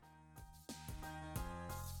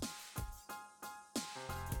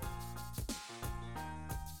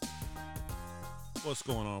What's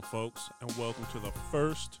going on, folks, and welcome to the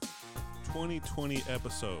first 2020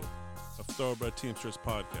 episode of Thoroughbred Teamsters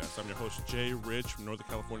Podcast. I'm your host, Jay Rich from Northern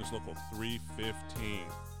California's Local 315.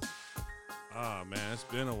 Man, it's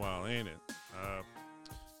been a while, ain't it?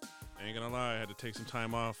 Ain't gonna lie, I had to take some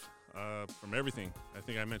time off from everything. I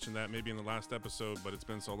think I mentioned that maybe in the last episode, but it's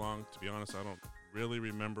been so long. To be honest, I don't really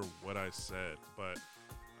remember what I said, but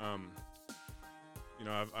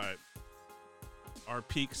our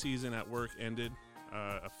peak season at work ended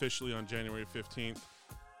officially on January 15th,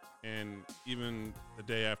 and even the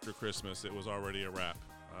day after Christmas, it was already a wrap.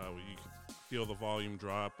 You could feel the volume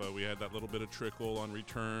drop. We had that little bit of trickle on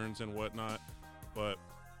returns and whatnot, but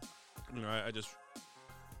I just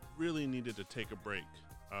really needed to take a break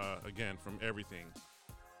again from everything.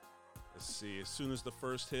 Let's see. As soon as the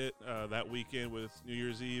first hit that weekend with New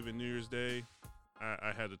Year's Eve and New Year's Day,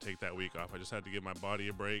 I had to take that week off. I just had to give my body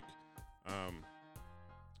a break.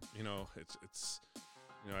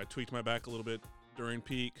 I tweaked my back a little bit during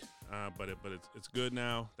peak, but it's good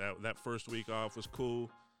now. That first week off was cool.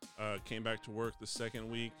 Came back to work the second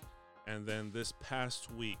week, and then this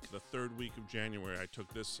past week, the third week of January, I took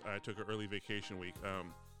an early vacation week.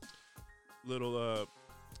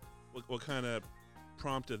 What kind of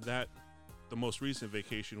prompted that? The most recent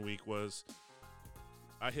vacation week was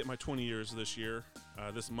I hit my 20 years this year,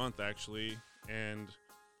 this month actually, and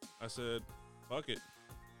I said, fuck it.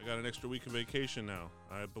 I got an extra week of vacation now.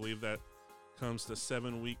 I believe that comes to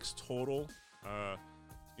 7 weeks total.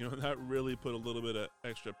 That really put a little bit of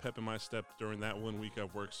extra pep in my step during that 1 week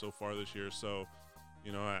I've worked so far this year. So,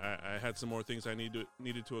 I had some more things I needed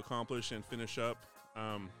to accomplish and finish up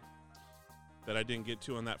that I didn't get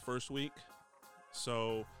to on that first week.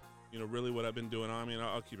 So, really what I've been doing,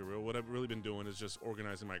 I'll keep it real. What I've really been doing is just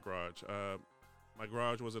organizing my garage. My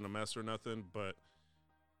garage wasn't a mess or nothing, but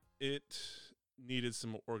it needed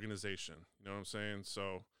some organization. You know what I'm saying?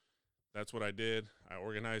 So that's what I did. I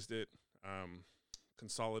organized it,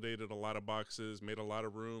 consolidated a lot of boxes, made a lot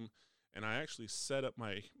of room, and I actually set up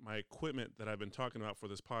my equipment that I've been talking about for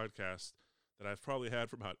this podcast that I've probably had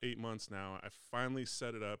for about 8 months now. I finally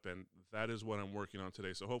set it up, and that is what I'm working on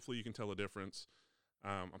today. So hopefully you can tell the difference.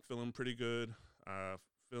 I'm feeling pretty good.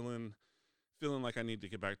 Feeling like I need to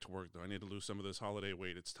get back to work, though. I need to lose some of this holiday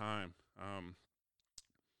weight. It's time.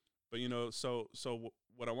 But so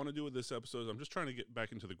what I want to do with this episode is I'm just trying to get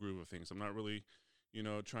back into the groove of things. I'm not really,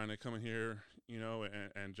 trying to come in here,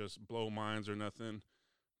 and just blow minds or nothing.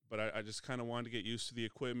 But I just kind of wanted to get used to the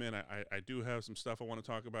equipment. I do have some stuff I want to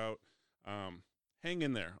talk about. Hang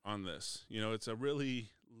in there on this. It's a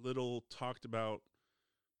really little talked about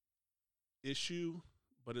issue,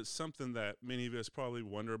 but it's something that many of us probably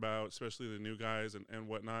wonder about, especially the new guys and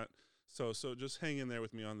whatnot. So just hang in there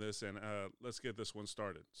with me on this, and let's get this one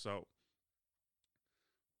started. So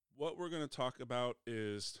what we're going to talk about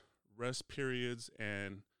is rest periods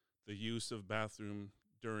and the use of bathroom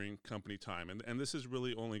during company time. And this is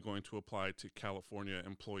really only going to apply to California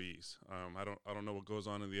employees. I don't know what goes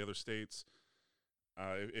on in the other states.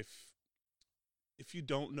 If you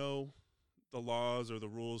don't know the laws or the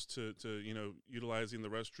rules to utilizing the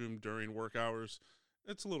restroom during work hours,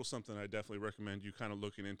 it's a little something I definitely recommend you kind of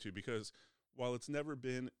looking into, because while it's never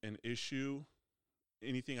been an issue,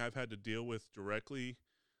 anything I've had to deal with directly,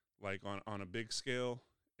 like on a big scale,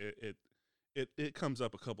 it comes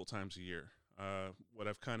up a couple times a year. What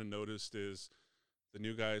I've kind of noticed is the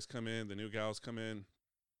new guys come in, the new gals come in,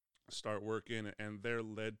 start working, and they're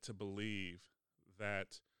led to believe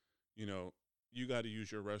that, you got to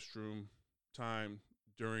use your restroom time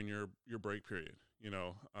during your break period.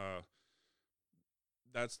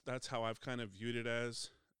 That's how I've kind of viewed it as.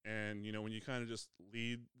 And, when you kind of just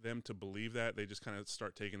lead them to believe that, they just kind of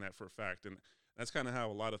start taking that for a fact. And that's kind of how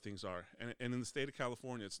a lot of things are. And in the state of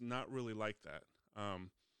California, it's not really like that.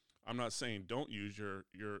 I'm not saying don't use the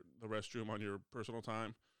restroom on your personal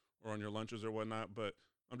time or on your lunches or whatnot, but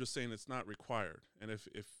I'm just saying it's not required. And if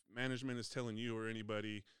management is telling you or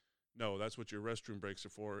anybody, no, that's what your restroom breaks are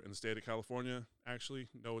for in the state of California, actually,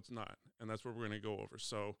 no, it's not. And that's what we're going to go over.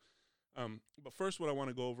 So, but first, what I want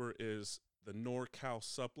to go over is the NorCal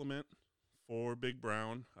supplement for Big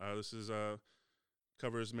Brown. This is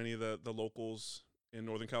covers many of the locals in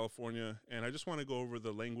Northern California, and I just want to go over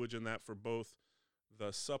the language in that for both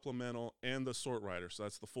the supplemental and the sort rider. So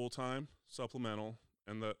that's the full-time supplemental,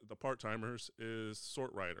 and the part-timers is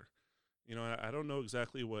sort rider. I don't know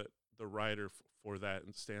exactly what the rider for that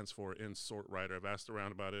stands for in sort rider. I've asked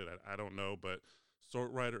around about it. I don't know, but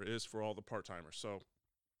sort rider is for all the part-timers. So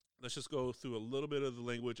let's just go through a little bit of the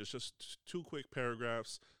language. It's just two quick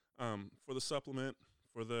paragraphs. For the supplement,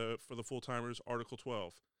 for the full-timers, Article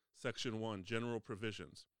 12, Section 1, General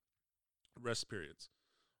Provisions. Rest periods.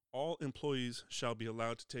 All employees shall be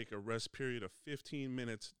allowed to take a rest period of 15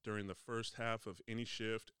 minutes during the first half of any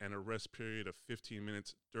shift and a rest period of 15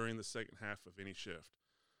 minutes during the second half of any shift.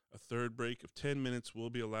 A third break of 10 minutes will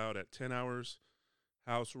be allowed at 10 hours.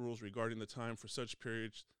 House rules regarding the time for such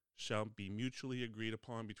periods shall be mutually agreed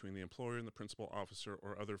upon between the employer and the principal officer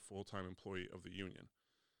or other full-time employee of the union.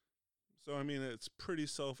 So, I mean, it's pretty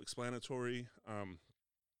self-explanatory.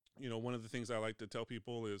 One of the things I like to tell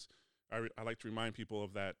people is I like to remind people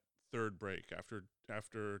of that third break.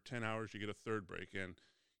 After 10 hours, you get a third break. And,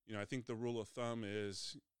 I think the rule of thumb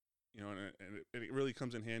is, and it really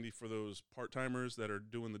comes in handy for those part-timers that are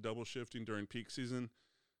doing the double shifting during peak season.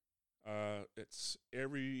 It's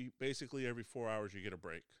basically every 4 hours you get a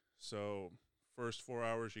break. So first 4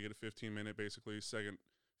 hours, you get a 15-minute basically. Second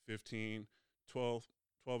 15, 12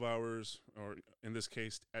 hours, or in this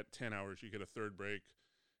case, at 10 hours, you get a third break.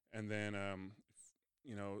 And then,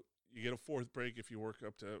 you get a fourth break if you work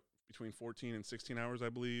up to between 14 and 16 hours, I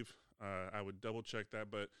believe. I would double check that,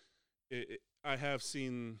 but I have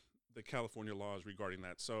seen the California laws regarding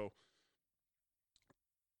that. So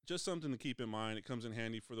just something to keep in mind. It comes in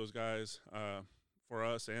handy for those guys, for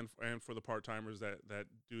us, and for the part-timers that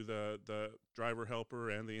do the driver helper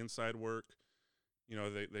and the inside work. They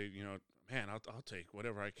man, I'll take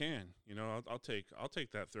whatever I can. I'll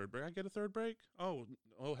take that third break. I get a third break. Oh,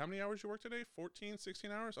 how many hours you work today? 14,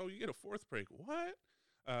 16 hours. Oh, you get a fourth break. What?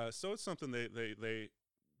 So it's something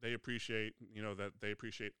they appreciate. That they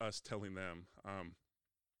appreciate us telling them.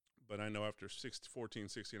 But I know after 14,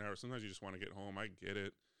 16 hours, sometimes you just want to get home. I get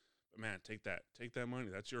it. But man, take that money.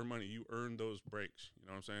 That's your money. You earned those breaks. You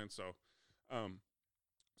know what I'm saying?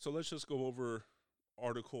 So let's just go over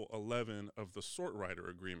Article 11 of the Sort Rider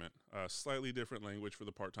Agreement, slightly different language for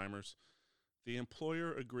the part-timers. The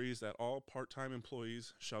employer agrees that all part-time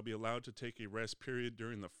employees shall be allowed to take a rest period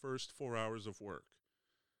during the first 4 hours of work.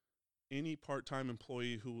 Any part-time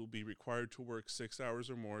employee who will be required to work 6 hours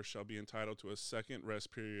or more shall be entitled to a second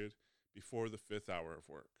rest period before the 5th hour of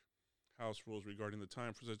work. House rules regarding the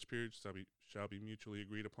time for such periods shall be mutually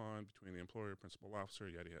agreed upon between the employer, principal officer,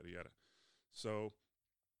 yada, yada, yada. So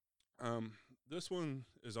this one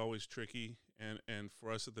is always tricky, and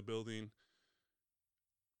for us at the building,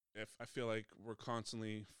 if I feel like we're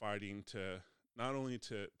constantly fighting to not only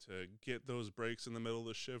to get those breaks in the middle of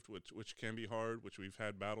the shift, which can be hard, which we've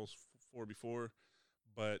had battles for before,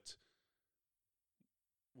 but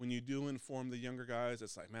when you do inform the younger guys,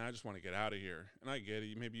 it's like, man, I just want to get out of here. And I get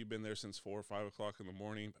it. Maybe you've been there since 4 or 5 o'clock in the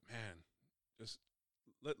morning, but man, just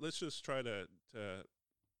let's just try to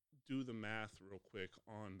do the math real quick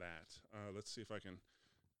on that. Let's see if I can.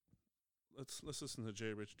 Let's listen to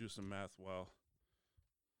Jay Rich do some math while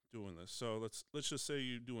doing this. So let's just say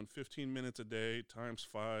you're doing 15 minutes a day times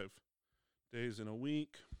 5 days in a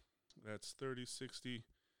week. That's 30, 60.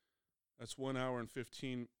 That's 1 hour and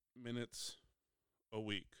 15 minutes a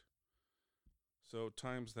week. So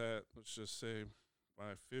times that, let's just say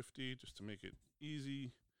by 50, just to make it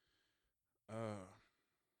easy.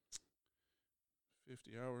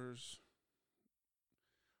 50 hours.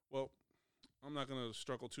 Well, I'm not going to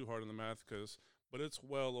struggle too hard on the math but it's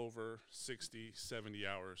well over 60, 70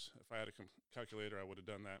 hours. If I had a calculator, I would have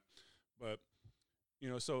done that. But,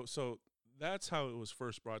 so that's how it was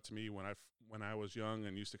first brought to me when I was young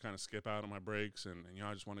and used to kind of skip out on my breaks and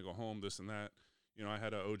I just want to go home, this and that. I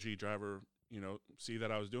had an OG driver, see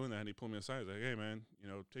that I was doing that, and he pulled me aside. He's like, hey, man,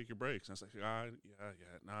 take your breaks. And I was like,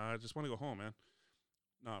 I just want to go home, man.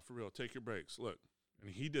 Nah, for real, take your breaks. Look.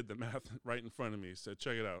 And he did the math right in front of me. He said,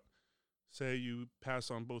 check it out. Say you pass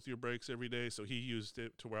on both your breaks every day. So he used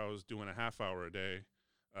it to where I was doing a half hour a day.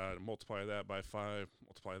 Multiply that by 5,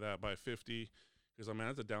 multiply that by 50. Because,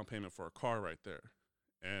 that's a down payment for a car right there.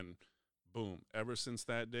 And boom, ever since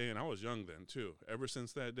that day, and I was young then too, ever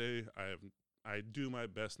since that day, I do my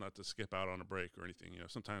best not to skip out on a break or anything.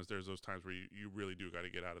 Sometimes there's those times where you really do got to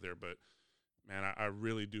get out of there. But, man, I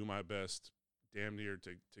really do my best damn near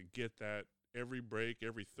to get that every break,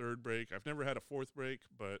 every third break. I've never had a fourth break,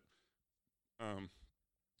 but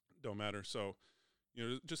don't matter. So,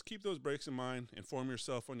 just keep those breaks in mind. Inform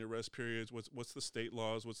yourself on your rest periods. What's the state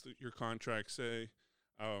laws? What's your contract say?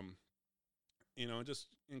 Just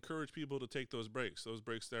encourage people to take those breaks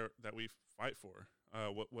that we fight for.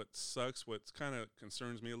 What sucks, what kind of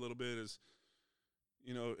concerns me a little bit is,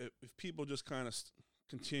 if people just kind of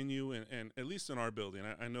continue, and at least in our building,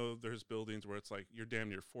 I know there's buildings where it's like you're damn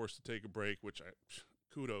near forced to take a break, which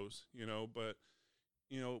kudos, but,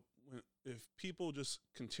 if people just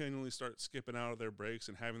continually start skipping out of their breaks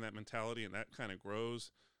and having that mentality and that kind of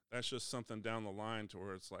grows, that's just something down the line to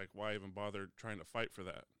where it's like, why even bother trying to fight for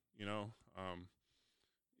that,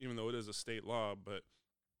 even though it is a state law. But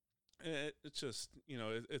it's just,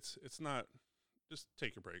 it's not. Just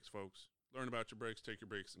take your breaks, folks. Learn about your breaks, take your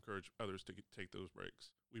breaks, encourage others to take those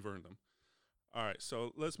breaks. We've earned them. All right,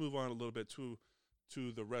 so let's move on a little bit to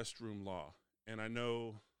the restroom law. And I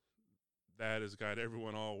know that has got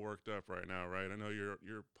everyone all worked up right now, right? I know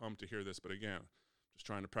you're pumped to hear this, but again, just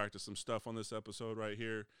trying to practice some stuff on this episode right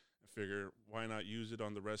here. I figure why not use it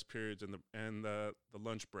on the rest periods and the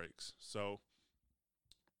lunch breaks. So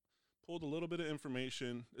pulled a little bit of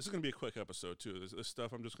information. This is going to be a quick episode too. This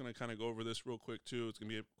stuff, I'm just going to kind of go over this real quick too. It's going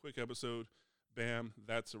to be a quick episode. Bam,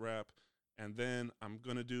 that's a wrap. And then I'm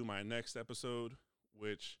going to do my next episode,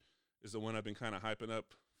 which is the one I've been kind of hyping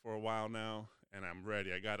up for a while now, and I'm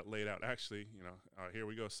ready. I got it laid out. Actually, here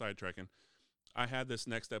we go, sidetracking. I had this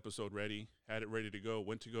next episode ready, had it ready to go,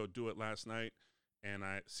 went to go do it last night, and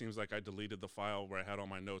it seems like I deleted the file where I had all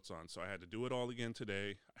my notes on. So I had to do it all again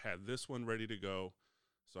today. I had this one ready to go.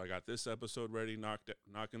 So I got this episode ready,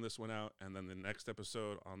 knocking this one out, and then the next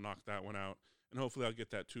episode, I'll knock that one out, and hopefully I'll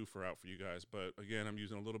get that twofer out for you guys. But again, I'm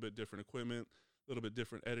using a little bit different equipment, a little bit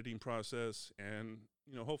different editing process, and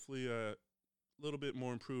hopefully a little bit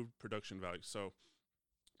more improved production value. So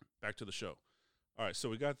back to the show. All right, so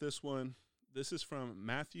we got this one. This is from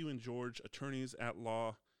Matthew and George, attorneys at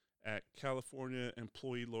law at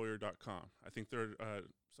CaliforniaEmployeeLawyer.com. I think they're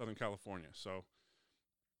Southern California. So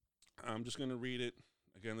I'm just going to read it.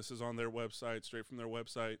 Again, this is on their website, straight from their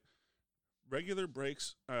website. Regular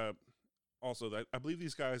breaks, also, I believe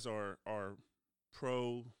these guys are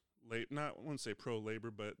pro-labor, I wouldn't say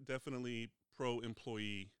pro-labor, but definitely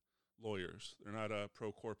pro-employee lawyers. They're not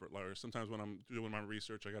pro-corporate lawyers. Sometimes when I'm doing my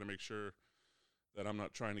research, I got to make sure that I'm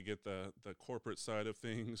not trying to get the corporate side of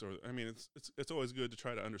things. It's always good to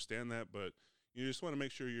try to understand that, but you just want to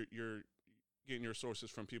make sure you're getting your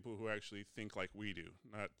sources from people who actually think like we do,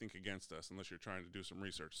 not think against us unless you're trying to do some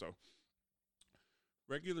research. So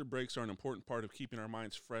regular breaks are an important part of keeping our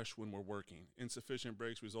minds fresh when we're working. Insufficient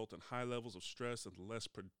breaks result in high levels of stress and less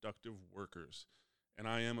productive workers. And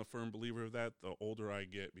I am a firm believer of that the older I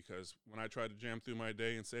get, because when I try to jam through my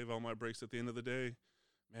day and save all my breaks at the end of the day,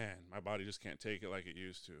 man, my body just can't take it like it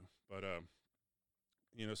used to. But,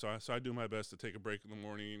 so I do my best to take a break in the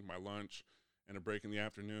morning, my lunch, and a break in the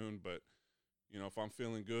afternoon. But if I'm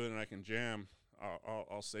feeling good and I can jam,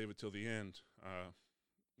 I'll save it till the end.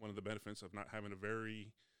 One of the benefits of not having a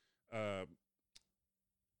very,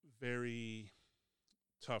 very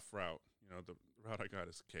tough route. The route I got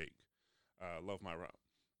is cake. Love my route.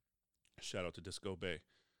 Shout out to Disco Bay.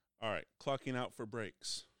 All right, clocking out for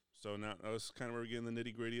breaks. So now that's kind of where we get in the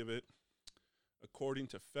nitty gritty of it. According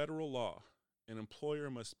to federal law, an employer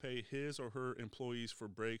must pay his or her employees for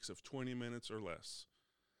breaks of 20 minutes or less.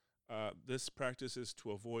 This practice is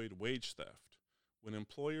to avoid wage theft. When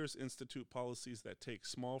employers institute policies that take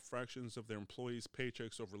small fractions of their employees'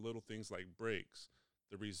 paychecks over little things like breaks,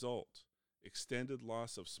 the result, extended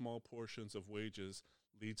loss of small portions of wages,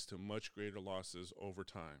 leads to much greater losses over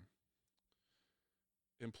time.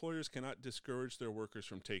 Employers cannot discourage their workers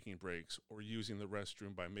from taking breaks or using the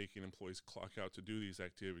restroom by making employees clock out to do these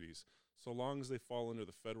activities, so long as they fall under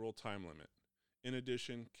the federal time limit. In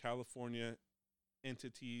addition, California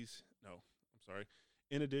entitles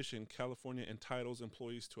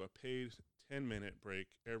employees to a paid 10-minute break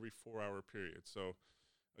every 4-hour period. So,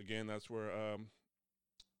 again, that's where, I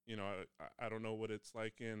don't know what it's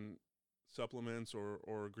like in supplements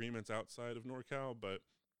or agreements outside of NorCal, but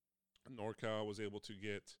NorCal was able to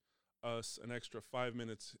get us an extra 5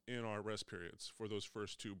 minutes in our rest periods for those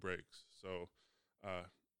first 2 breaks. So,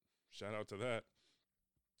 shout out to that.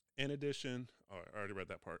 In addition, I already read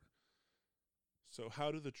that part. So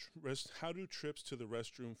how do trips to the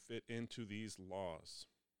restroom fit into these laws?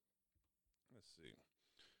 Let's see.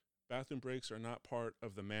 Bathroom breaks are not part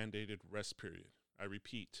of the mandated rest period. I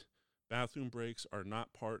repeat, bathroom breaks are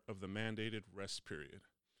not part of the mandated rest period.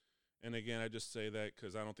 And again, I just say that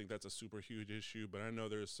because I don't think that's a super huge issue, but I know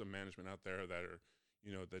there's some management out there that are,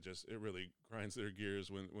 that just, it really grinds their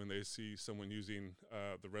gears when they see someone using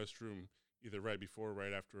the restroom either right before or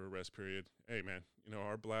right after a rest period. Hey, man,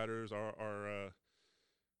 our bladders, our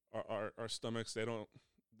stomachs, they don't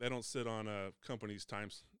sit on a company's time.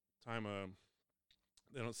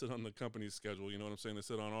 They don't sit on the company's schedule. You know what I'm saying? They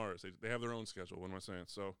sit on ours. They have their own schedule. What am I saying?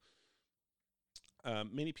 So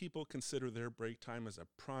many people consider their break time as a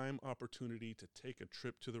prime opportunity to take a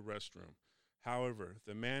trip to the restroom. However,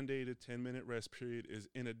 the mandated 10-minute rest period is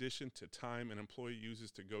in addition to time an employee uses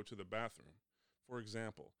to go to the bathroom. For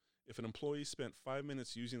example, if an employee spent 5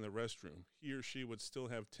 minutes using the restroom, he or she would still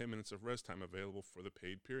have 10 minutes of rest time available for the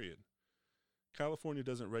paid period. California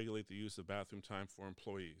doesn't regulate the use of bathroom time for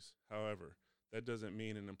employees. However, that doesn't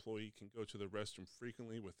mean an employee can go to the restroom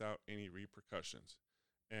frequently without any repercussions.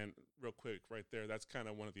 And real quick, right there, that's kind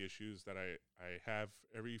of one of the issues that I have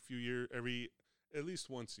every few years, at least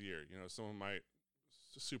once a year. Someone might,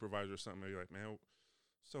 supervisor or something, maybe like, man,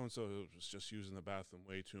 so-and-so was just using the bathroom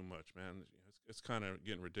way too much, man. It's kind of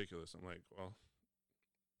getting ridiculous. I'm like, well,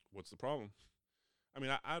 what's the problem? I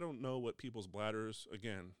mean, I don't know what people's bladders,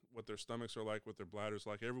 again, what their stomachs are like, what their bladders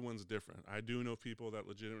like. Everyone's different. I do know people that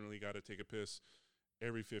legitimately got to take a piss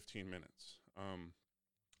every 15 minutes.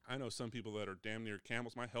 I know some people that are damn near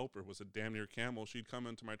camels. My helper was a damn near camel. She'd come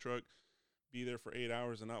into my truck, be there for 8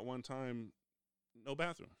 hours, and not one time, no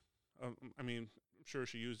bathroom. I mean, I'm sure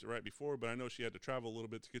she used it right before, but I know she had to travel a little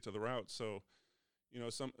bit to get to the route. So,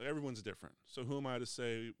 everyone's different. So who am I to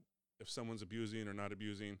say if someone's abusing or not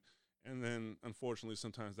abusing? And then, unfortunately,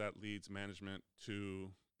 sometimes that leads management to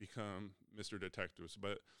become Mr. Detectives.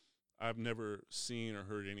 But I've never seen or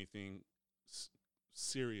heard anything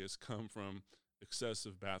serious come from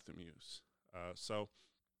excessive bathroom use. So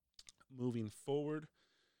moving forward,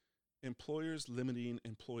 employers limiting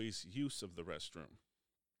employees' use of the restroom.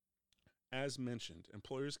 As mentioned,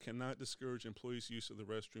 employers cannot discourage employees' use of the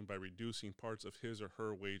restroom by reducing parts of his or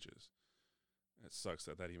her wages. It sucks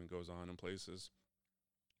that even goes on in places.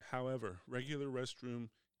 However, regular restroom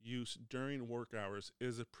use during work hours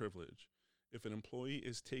is a privilege. If an employee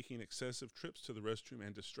is taking excessive trips to the restroom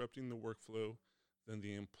and disrupting the workflow, then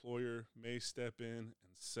the employer may step in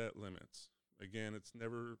and set limits. Again, it's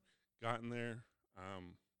never gotten there,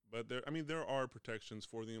 but there are protections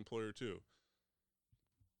for the employer too.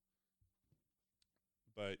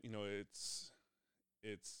 But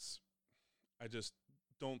I just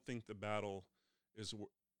don't think the battle is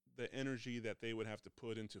the energy that they would have to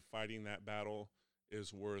put into fighting that battle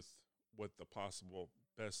is worth what the possible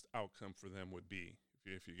best outcome for them would be,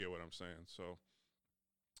 if you get what I'm saying. So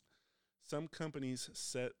some companies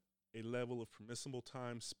set a level of permissible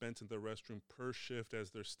time spent in the restroom per shift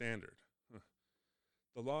as their standard.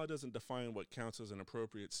 The law doesn't define what counts as an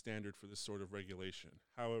appropriate standard for this sort of regulation.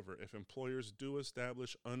 However, if employers do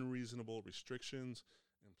establish unreasonable restrictions,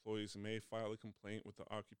 employees may file a complaint with the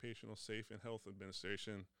Occupational Safe and Health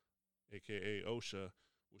Administration, aka OSHA,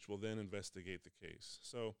 which will then investigate the case.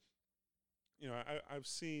 So, I've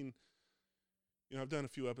seen, I've done a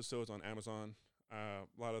few episodes on Amazon. A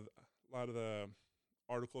lot of the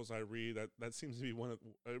articles I read, that seems to be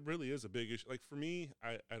it really is a big issue. Like for me,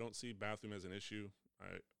 I don't see bathroom as an issue.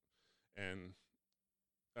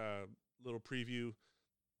 Little preview,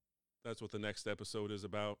 that's what the next episode is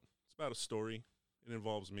about. It's about a story. It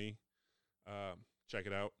involves me. Check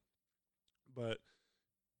it out. But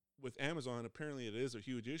with Amazon, apparently it is a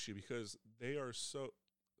huge issue because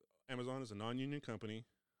Amazon is a non-union company.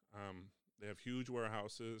 They have huge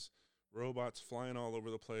warehouses, robots flying all over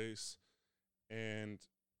the place, and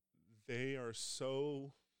they are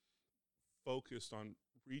so focused on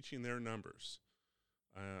reaching their numbers.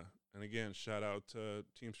 And again, shout out to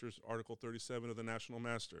Teamsters Article 37 of the National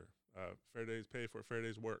Master, fair day's pay for a fair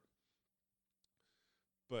day's work.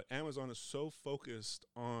 But Amazon is so focused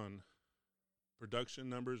on production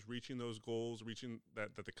numbers, reaching those goals, reaching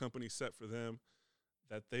that the company set for them,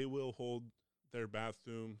 that they will hold their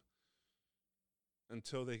bathroom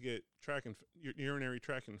until they get urinary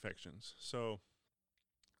tract infections. So,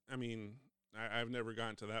 I've never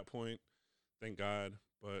gotten to that point, thank God.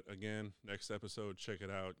 But again, next episode, check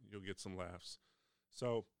it out. You'll get some laughs.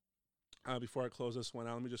 So before I close this one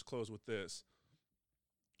out, let me just close with this.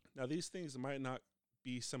 Now, these things might not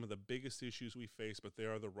be some of the biggest issues we face, but they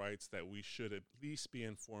are the rights that we should at least be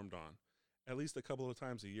informed on. At least a couple of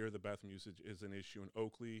times a year, the bathroom usage is an issue in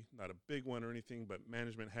Oakley. Not a big one or anything, but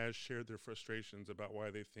management has shared their frustrations about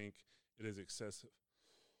why they think it is excessive.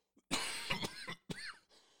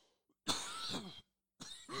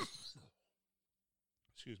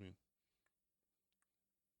 Excuse me.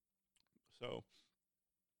 So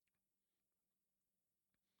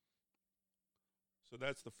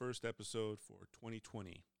that's the first episode for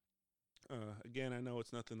 2020. Again, I know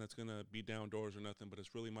it's nothing that's going to be down doors or nothing, but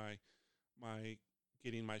it's really my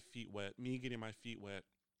getting my feet wet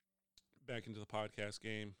back into the podcast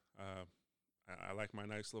game. I like my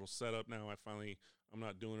nice little setup now. I'm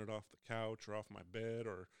not doing it off the couch or off my bed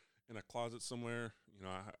or in a closet somewhere.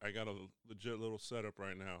 I got a legit little setup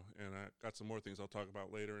right now, and I got some more things I'll talk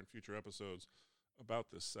about later in future episodes about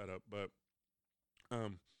this setup. But,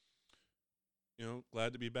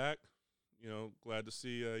 glad to be back. Glad to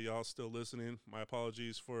see y'all still listening. My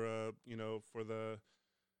apologies for the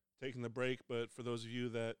taking the break, but for those of you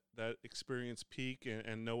that experience peak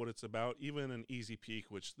and know what it's about, even an easy peak,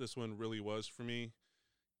 which this one really was for me,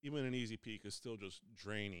 even an easy peak is still just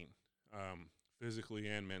draining. physically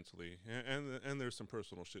and mentally, and there's some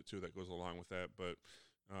personal shit too that goes along with that, but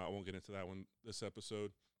I won't get into that one this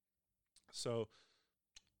episode. So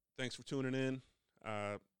thanks for tuning in.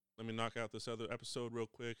 Let me knock out this other episode real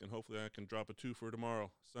quick, and hopefully I can drop a 2 for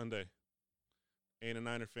tomorrow, Sunday. Ain't a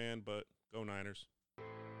Niner fan, but go Niners.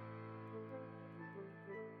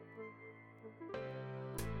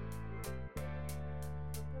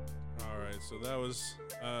 All right, so that was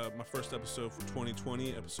my first episode for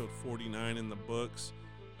 2020, episode 49 in the books.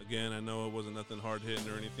 Again, I know it wasn't nothing hard-hitting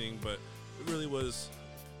or anything, but it really was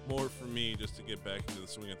more for me just to get back into the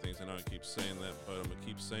swing of things. I know I keep saying that, but I'm going to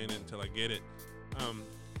keep saying it until I get it.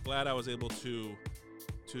 Glad I was able to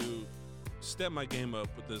step my game up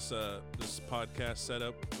with this podcast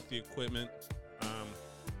setup with the equipment.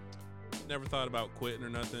 Never thought about quitting or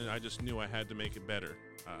nothing. I just knew I had to make it better.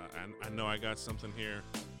 And I know I got something here,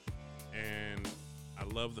 and I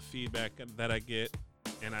love the feedback that I get.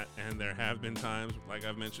 And there have been times, like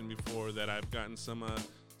I've mentioned before, that I've gotten some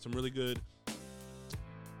really good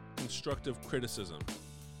constructive criticism.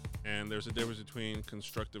 And there's a difference between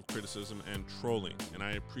constructive criticism and trolling, and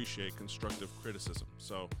I appreciate constructive criticism.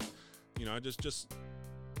 So, I just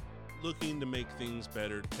looking to make things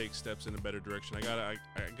better, take steps in a better direction. I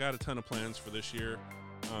got a ton of plans for this year,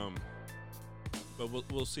 but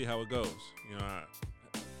we'll see how it goes.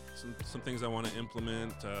 Some things I want to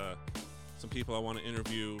implement, some people I want to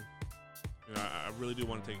interview. I really do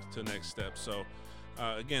want to take it to the next step. So,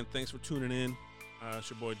 again, thanks for tuning in.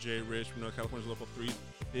 It's your boy Jay Rich from North California's Local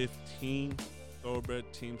 315 Thoroughbred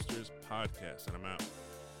Teamsters Podcast, and I'm out.